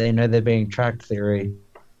they know they're being tracked theory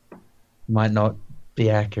might not be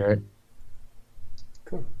accurate.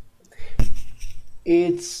 Cool.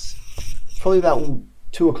 It's probably about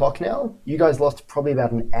 2 o'clock now. You guys lost probably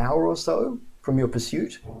about an hour or so from your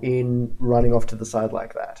pursuit in running off to the side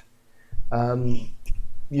like that.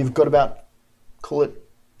 You've got about, call it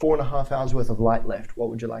 4.5 hours worth of light left. What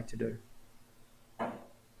would you like to do?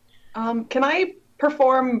 Can I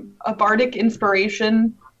perform a bardic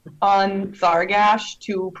inspiration on Zargash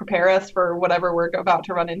to prepare us for whatever we're about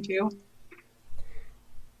to run into?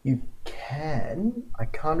 You can. I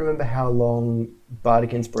can't remember how long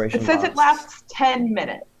Bardic Inspiration It says it lasts 10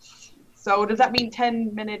 minutes. So does that mean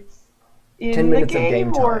 10 minutes in 10 minutes the game?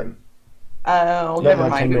 of game or... time. Oh, No, never no,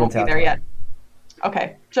 10 mind. We won't minutes be out there time.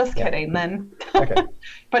 Okay, just Yeah. kidding then. Okay.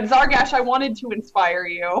 But Zargash, I wanted to inspire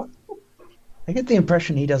you. I get the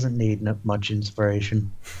impression he doesn't need much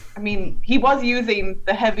inspiration. I mean, he was using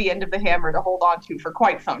the heavy end of the hammer to hold on to for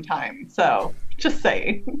quite some time, so just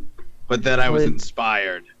saying. But then I was Well,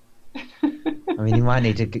 inspired. I mean, he might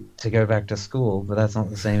need to go back to school, but that's not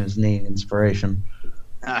the same as needing inspiration.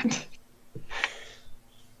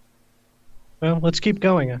 Well, let's keep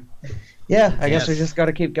going. Yeah, I guess we Yes. just got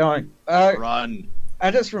to keep going. Run.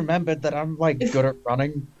 I just remembered that I'm like good at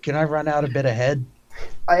running. Can I run out a bit ahead?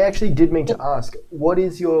 I actually did mean to ask, what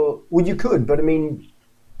is your... Well, you could, but I mean,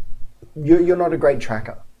 you're not a great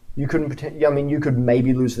tracker. You couldn't pretend... I mean, you could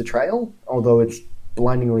maybe lose the trail, although it's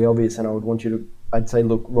blindingly obvious, and I would want you to... I'd say,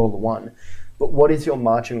 look, roll a 1. But what is your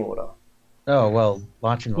marching order? Oh well,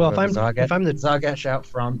 marching Well, order. if I'm the Zargash out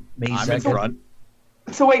front, me I'm in second. front.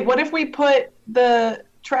 So wait, what if we put the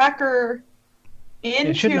tracker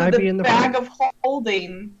into shouldn't I the be in the bag front? of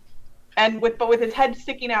holding, and with his head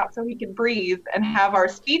sticking out so he can breathe, and have our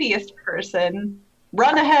speediest person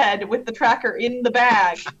run ahead with the tracker in the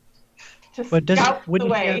bag to But scout the wouldn't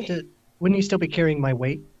way? you still be carrying my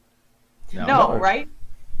weight? No, right?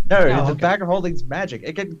 No, Oh, the okay. bag of holding's magic.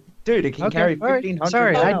 It can Okay, carry all right. 1,500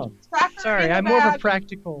 Sorry, pounds. Tracker in Sorry, the I'm more of a bag,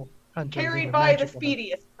 practical hunter. than carried a by the magical hunter.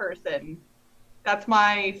 speediest person. That's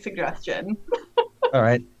my suggestion. All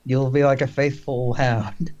right, you'll be like a faithful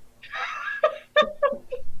hound.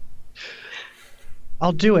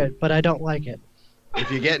 I'll do it, but I don't like it.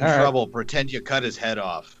 If you get in All right. trouble, pretend you cut his head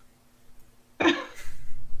off.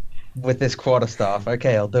 With this quarterstaff.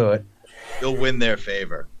 Okay, I'll do it. You'll win their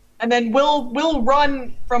favor. And then we'll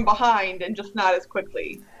run from behind and just not as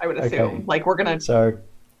quickly, I would assume. Okay. Like we're gonna So,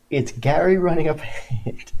 it's Gary running up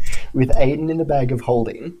ahead with Aiden in the bag of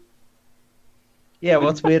holding. Yeah,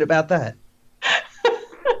 what's weird about that?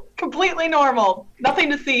 completely normal. Nothing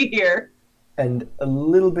to see here. And a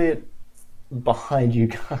little bit behind you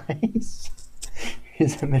guys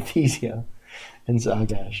is Amethysia and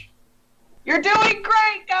Zargash. You're doing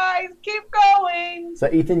great, guys. Keep going. So,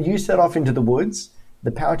 Ethan, you set off into the woods.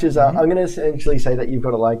 The pouches are... I'm going to essentially say that you've got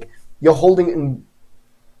to, like... You're holding it in...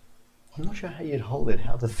 I'm not sure how you'd hold it,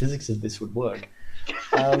 how the physics of this would work.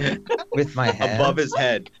 With my hand. Above his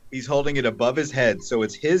head. He's holding it above his head, so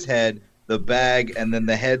it's his head, the bag, and then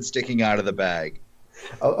the head sticking out of the bag.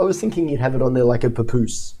 I was thinking you'd have it on there like a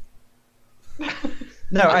papoose.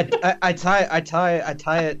 No, I tie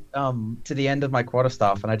it to the end of my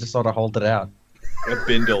quarterstaff, and I just sort of hold it out. A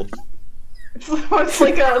bindle. So it's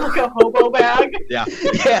like a hobo bag. Yeah,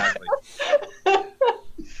 exactly.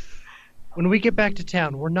 When we get back to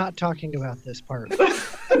town, we're not talking about this part.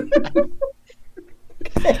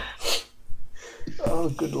 Oh,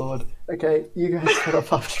 good lord. Okay, you guys set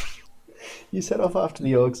off after... You set off after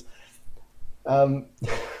the orcs.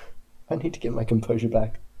 I need to get my composure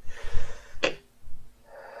back.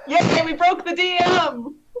 Yay, we broke the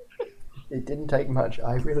DM. It didn't take much.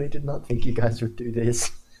 I really did not think you guys would do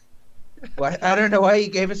this. Why, I don't know why you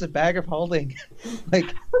gave us a bag of holding.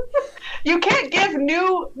 Like, You can't give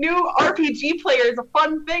new RPG players a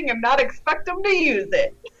fun thing and not expect them to use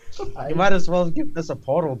it. you might as well give us a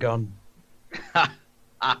portal gun.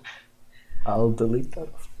 I'll delete that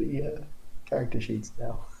off the character sheets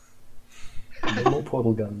now. No more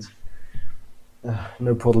portal guns.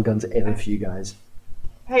 No portal guns ever for you guys.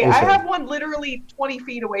 Hey, Also- I have one literally 20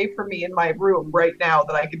 feet away from me in my room right now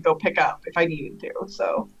that I could go pick up if I needed to.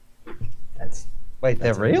 So, That's Wait,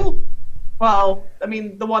 they're That's real? well, I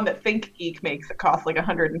mean, the one that Think Geek makes, it costs like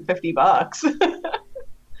 $150.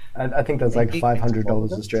 I think that's like Geek $500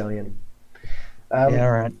 Exploders? Australian. Yeah,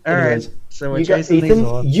 all right. All anyways, right. So we're you got, chasing these Ethan,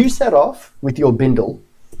 orcs. you set off with your bindle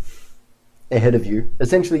ahead of you.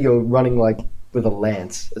 Essentially, you're running like with a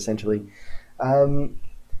lance, essentially.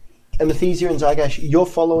 Amethysia and Zargash, you're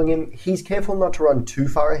following him. He's careful not to run too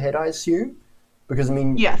far ahead, I assume, because I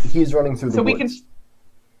mean, Yes. he's running through the So woods. we can,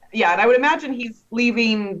 yeah, and I would imagine he's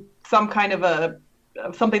leaving some kind of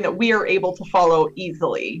something that we are able to follow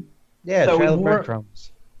easily. Yeah, so trail of we're-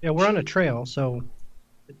 breadcrumbs. Yeah, we're on a trail, so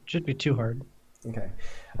it shouldn't be too hard. Okay.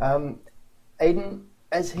 Aiden,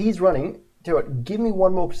 as he's running, tell you what, give me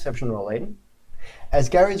one more perception roll, Aiden. As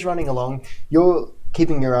Gary's running along, you're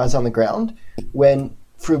keeping your eyes on the ground when,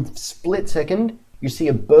 for a split second, you see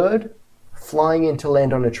a bird flying in to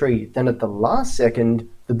land on a tree. Then at the last second,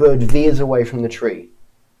 the bird veers away from the tree.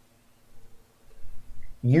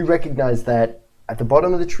 You recognize that at the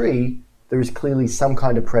bottom of the tree, there is clearly some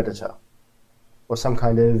kind of predator or some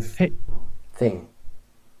kind of Hey. thing.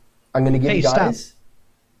 I'm going to give Hey, you stop. guys...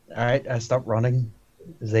 All right, I stopped running.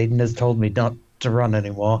 Zayden has told me not to run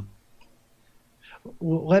anymore.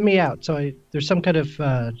 Let me out. So there's some kind of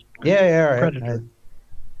Yeah, all right. predator.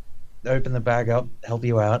 I open the bag up, help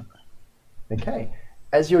you out. Okay.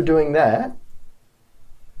 As you're doing that,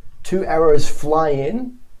 2 arrows fly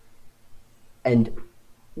in, and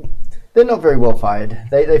they're not very well fired.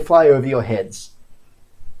 They fly over your heads.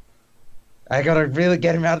 I gotta really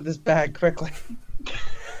get him out of this bag quickly.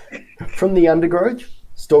 From the undergrowth,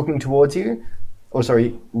 stalking towards you,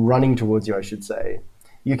 running towards you, I should say,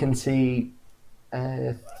 you can see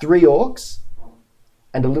 3 orcs,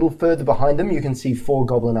 and a little further behind them, you can see 4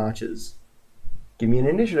 goblin archers. Give me an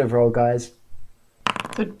initiative roll, guys.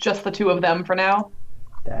 So just the 2 of them for now?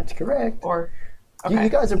 That's correct. Or okay. You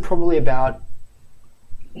guys are probably about...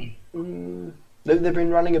 they've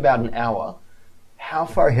been running about an hour. How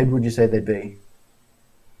far ahead would you say they'd be?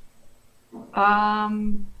 I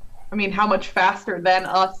mean, how much faster than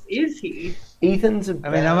us is he? Ethan's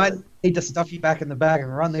about... I might need to stuff you back in the bag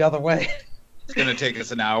and run the other way. It's going to take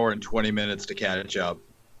us an hour and 20 minutes to catch up.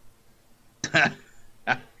 I'd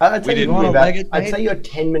We say, didn't want I'd say you're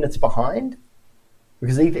 10 minutes behind,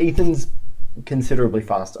 because Ethan's considerably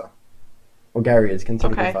faster. Or Gary is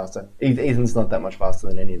considerably Okay. faster. Ethan's not that much faster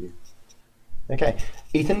than any of you. Okay.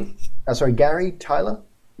 Ethan, Gary, Tyler,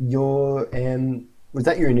 your was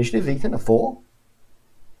that your initiative, Ethan? A 4?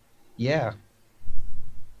 Yeah.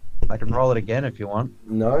 I can roll it again if you want.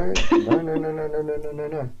 No.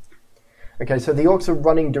 Okay, so the orcs are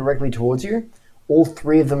running directly towards you. All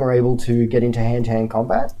 3 of them are able to get into hand-to-hand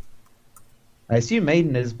combat. I assume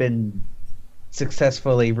Maiden has been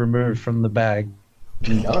successfully removed from the bag.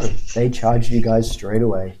 No, they charged you guys straight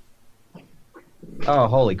away. Oh,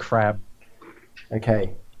 holy crap.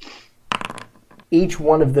 Okay. Each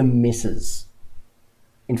one of them misses.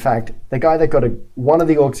 In fact, the guy that one of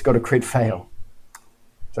the orcs got a crit fail.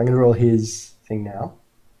 So I'm going to roll his thing now.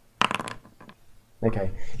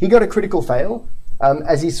 Okay. He got a critical fail.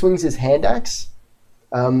 As he swings his hand axe,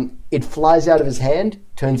 it flies out of his hand,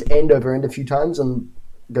 turns end over end a few times, and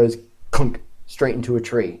goes clunk straight into a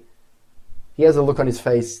tree. He has a look on his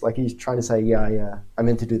face like he's trying to say, yeah, I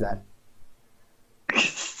meant to do that.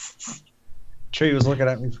 Tree was looking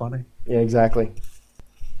at me funny. Yeah, exactly.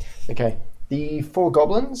 Okay. The 4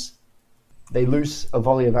 goblins, they loose a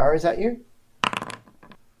volley of arrows at you.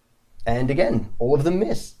 And again, all of them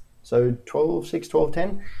miss. So 12, 6, 12,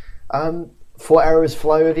 10. 4 arrows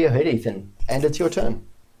fly over your head, Ethan. And it's your turn.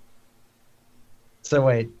 So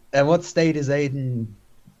wait, at what state is Aiden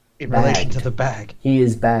in relation to Bagged. the bag? He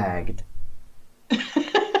is bagged.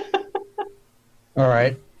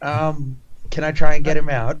 Alright, can I try and get him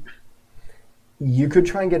out? You could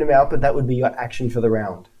try and get him out, but that would be your action for the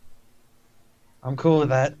round. I'm cool with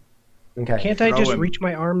that. Okay. Can't I Throw just him. reach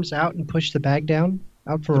my arms out and push the bag down?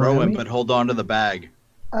 Out for Throw a him, but hold on to the bag.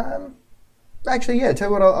 Actually, yeah, tell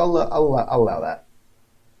you what, I'll allow that.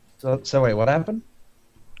 So wait, what happened?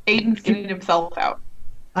 Aiden's getting himself out.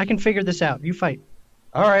 I can figure this out. You fight.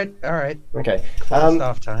 Alright. Okay.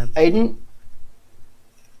 Stuff time. Aiden,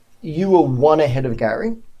 you were 1 ahead of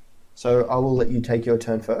Gary, so I will let you take your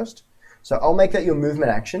turn first. So I'll make that your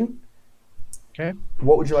movement action. Okay.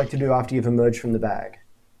 What would you like to do after you've emerged from the bag?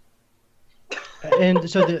 And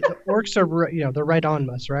so the orcs are, they're right on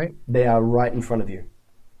us, right? They are right in front of you.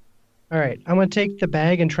 All right. I'm going to take the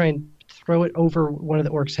bag and try and throw it over one of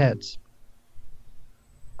the orcs' heads.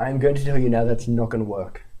 I'm going to tell you now that's not going to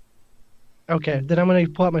work. Okay. Then I'm going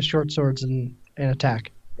to pull out my short swords and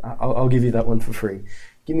attack. I'll give you that one for free.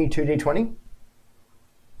 Give me 2d20.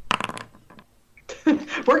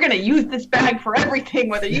 We're gonna use this bag for everything,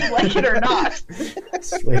 whether you like it or not.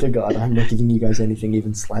 Swear to God, I'm not giving you guys anything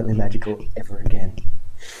even slightly magical ever again.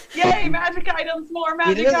 Yay, magic items, more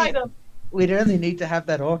magic really- items. We'd only need to have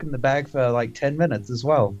that orc in the bag for like 10 minutes as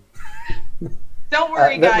well. Don't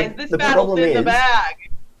worry, the- guys. the This battle's problem in the is- bag.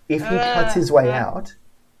 If he cuts his way out,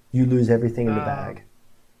 you lose everything in the bag.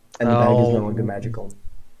 And the bag is no longer magical.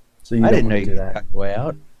 So you I don't didn't know want you to do could that. cut your way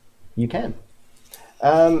out. You can.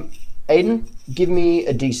 Aiden, give me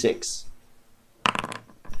a d6.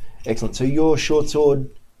 Excellent. So your short sword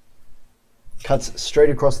cuts straight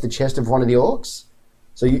across the chest of one of the orcs.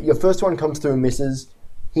 So your first one comes through and misses.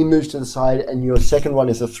 He moves to the side, and your second one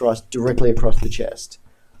is a thrust directly across the chest.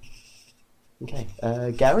 Okay.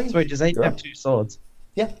 Gary? So wait, does Aiden you're have up. 2 swords?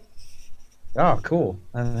 Yeah. Oh, cool.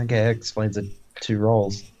 Okay, that explains the 2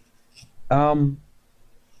 rolls. Alright.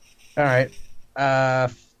 I'm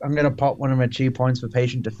going to pop one of my chi points for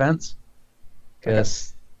patient defense.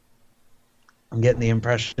 Because I'm getting the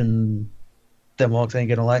impression them orcs ain't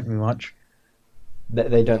going to like me much.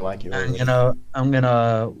 They don't like you. And, Really. I'm going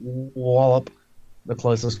to wallop the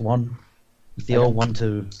closest one with the old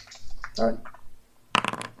 1-2. All right.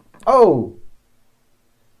 Oh!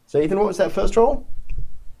 So Ethan, what was that first roll?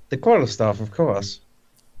 The quarterstaff, of course.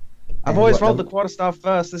 I've And always what rolled the number? quarterstaff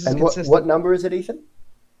first. This is And consistent. what number is it, Ethan?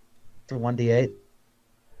 To 1d8.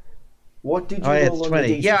 What did you Oh, yeah, roll it's on 20.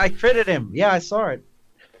 the D6? Yeah, I critted him. Yeah, I saw it.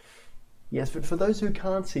 Yes, but for those who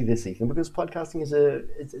can't see this, Ethan, because podcasting is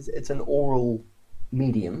it's an oral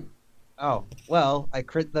medium. Oh, well, I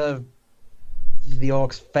crit the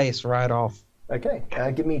orc's face right off. Okay,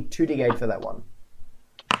 give me 2d8 for that one.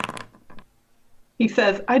 He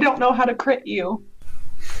says, I don't know how to crit you.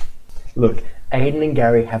 Look, Aiden and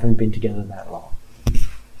Gary haven't been together that long.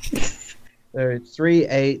 So 3,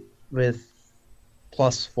 8 with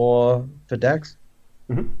 +4 for Dex.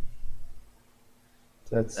 So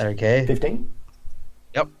that's Okay. 15?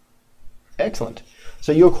 Yep. Excellent.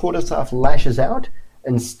 So your quarterstaff lashes out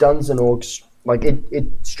and stuns an orc, like it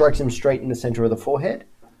strikes him straight in the center of the forehead.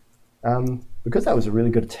 Because that was a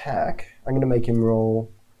really good attack, I'm going to make him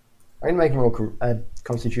roll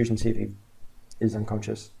Constitution, see if he is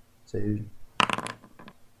unconscious. So,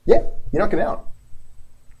 yeah, you knock him out.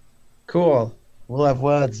 Cool. We'll have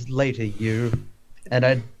words later, you. And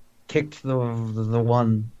I kicked the other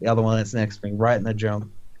one that's next to me, right in the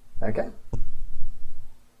jump. Okay.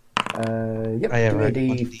 Yep, I have give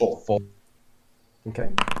me a D4. 4. Okay.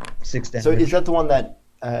 6 damage. So is that the one that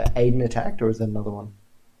Aiden attacked, or is that another one?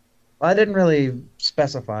 I didn't really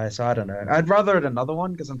specify, so I don't know. I'd rather it another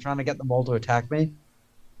one, because I'm trying to get them all to attack me.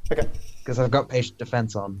 Okay. Because I've got patient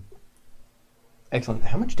defense on. Excellent.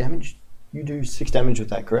 How much damage? You do 6 damage with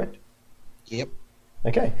that, correct? Yep.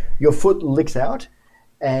 Okay. Your foot licks out,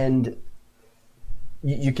 and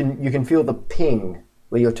you can feel the ping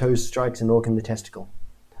where your toe strikes an orc in the testicle.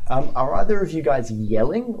 Are either of you guys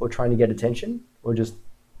yelling or trying to get attention, or just?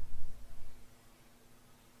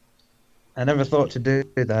 I never thought to do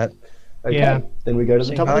that. Okay. Yeah. Then we go to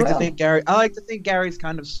the top I of the like to round. think Gary's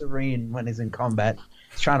kind of serene when he's in combat.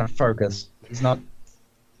 He's trying to focus. He's not,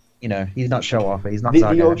 he's not show off. He's not The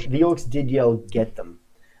Zargash. orcs did yell, "Get them!"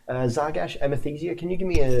 Zargash, Amethysia, can you give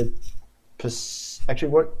me a? Actually,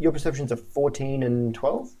 what your perceptions are 14 and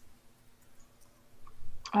 12?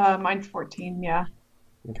 Mine's 14, yeah.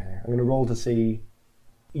 Okay, I'm going to roll to see.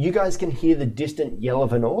 You guys can hear the distant yell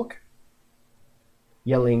of an orc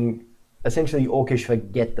yelling, essentially Orcish for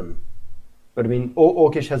 "get them." But I mean,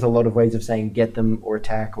 Orcish has a lot of ways of saying "get them" or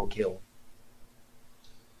 "attack" or "kill."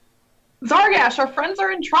 Zargash, our friends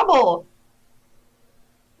are in trouble.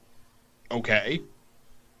 Okay.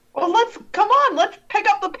 Well, let's pick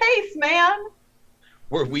up the pace, man.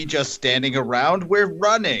 Were we just standing around? We're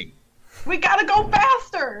running. We gotta go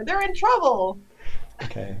faster. They're in trouble.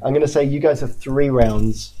 Okay, I'm going to say you guys are 3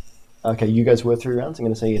 rounds. Okay, you guys were 3 rounds. I'm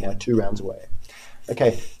going to say you're now 2 rounds away.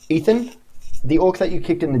 Okay, Ethan, the orc that you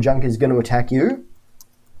kicked in the junk is going to attack you.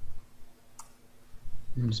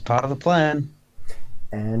 It's part of the plan.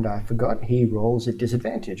 And I forgot, he rolls at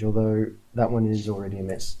disadvantage, although that one is already a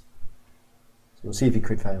miss. So we'll see if he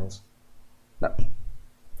crit fails. No.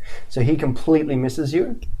 So he completely misses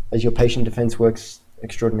you, as your patient defense works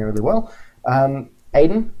extraordinarily well.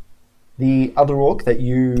 Aiden, the other orc that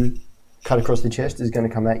you cut across the chest is going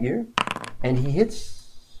to come at you, and he hits.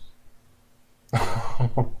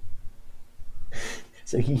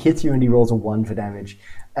 So he hits you and he rolls a 1 for damage.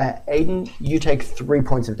 Aiden, you take 3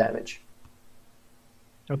 points of damage.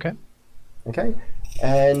 Okay. Okay,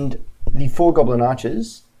 and the 4 goblin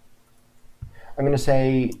archers, I'm going to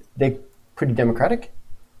say they're pretty democratic.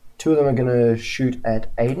 2 of them are going to shoot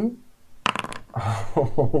at Aiden.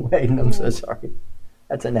 Oh, Aiden, I'm so sorry.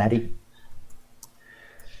 That's a natty.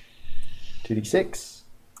 2d6.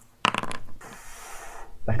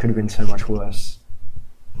 That could have been so much worse.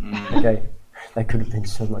 Okay, that could have been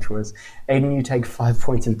so much worse. Aiden, you take 5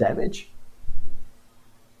 points of damage.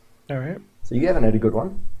 All right. So you haven't had a good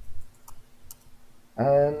one.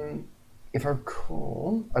 If I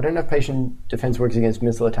recall, I don't know if patient defense works against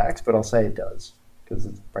missile attacks, but I'll say it does, because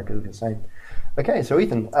it's practically the same. Okay, so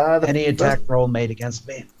Ethan. Any attack roll made against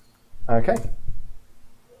me. Okay.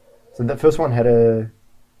 So the first one had a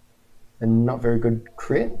not very good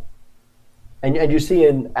crit. And you see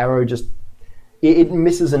an arrow just... It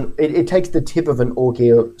misses it takes the tip of an orc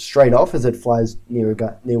ear straight off as it flies near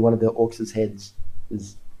one of the orcs' heads.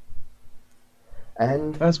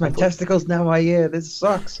 And That's my testicles, now my ear. This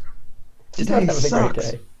sucks. Today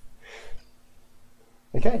sucks.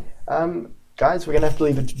 Okay. Guys, we're going to have to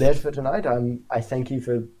leave it there for tonight. I thank you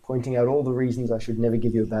for pointing out all the reasons I should never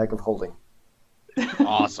give you a bag of holding.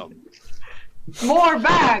 Awesome. More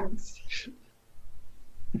bags.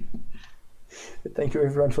 Thank you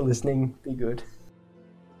everyone for listening. Be good.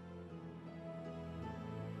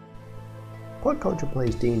 Podculture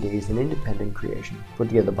Plays D&D is an independent creation put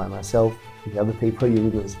together by myself and the other people you're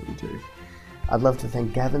listening to. I'd love to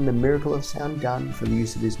thank Gavin, the Miracle of Sound Gun, for the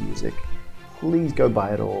use of his music. Please go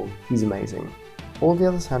buy it all, he's amazing. All the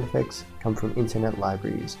other sound effects come from internet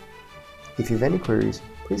libraries. If you have any queries,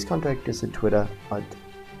 please contact us at Twitter at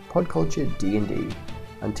PodcultureD&D.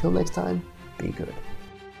 Until next time, be good.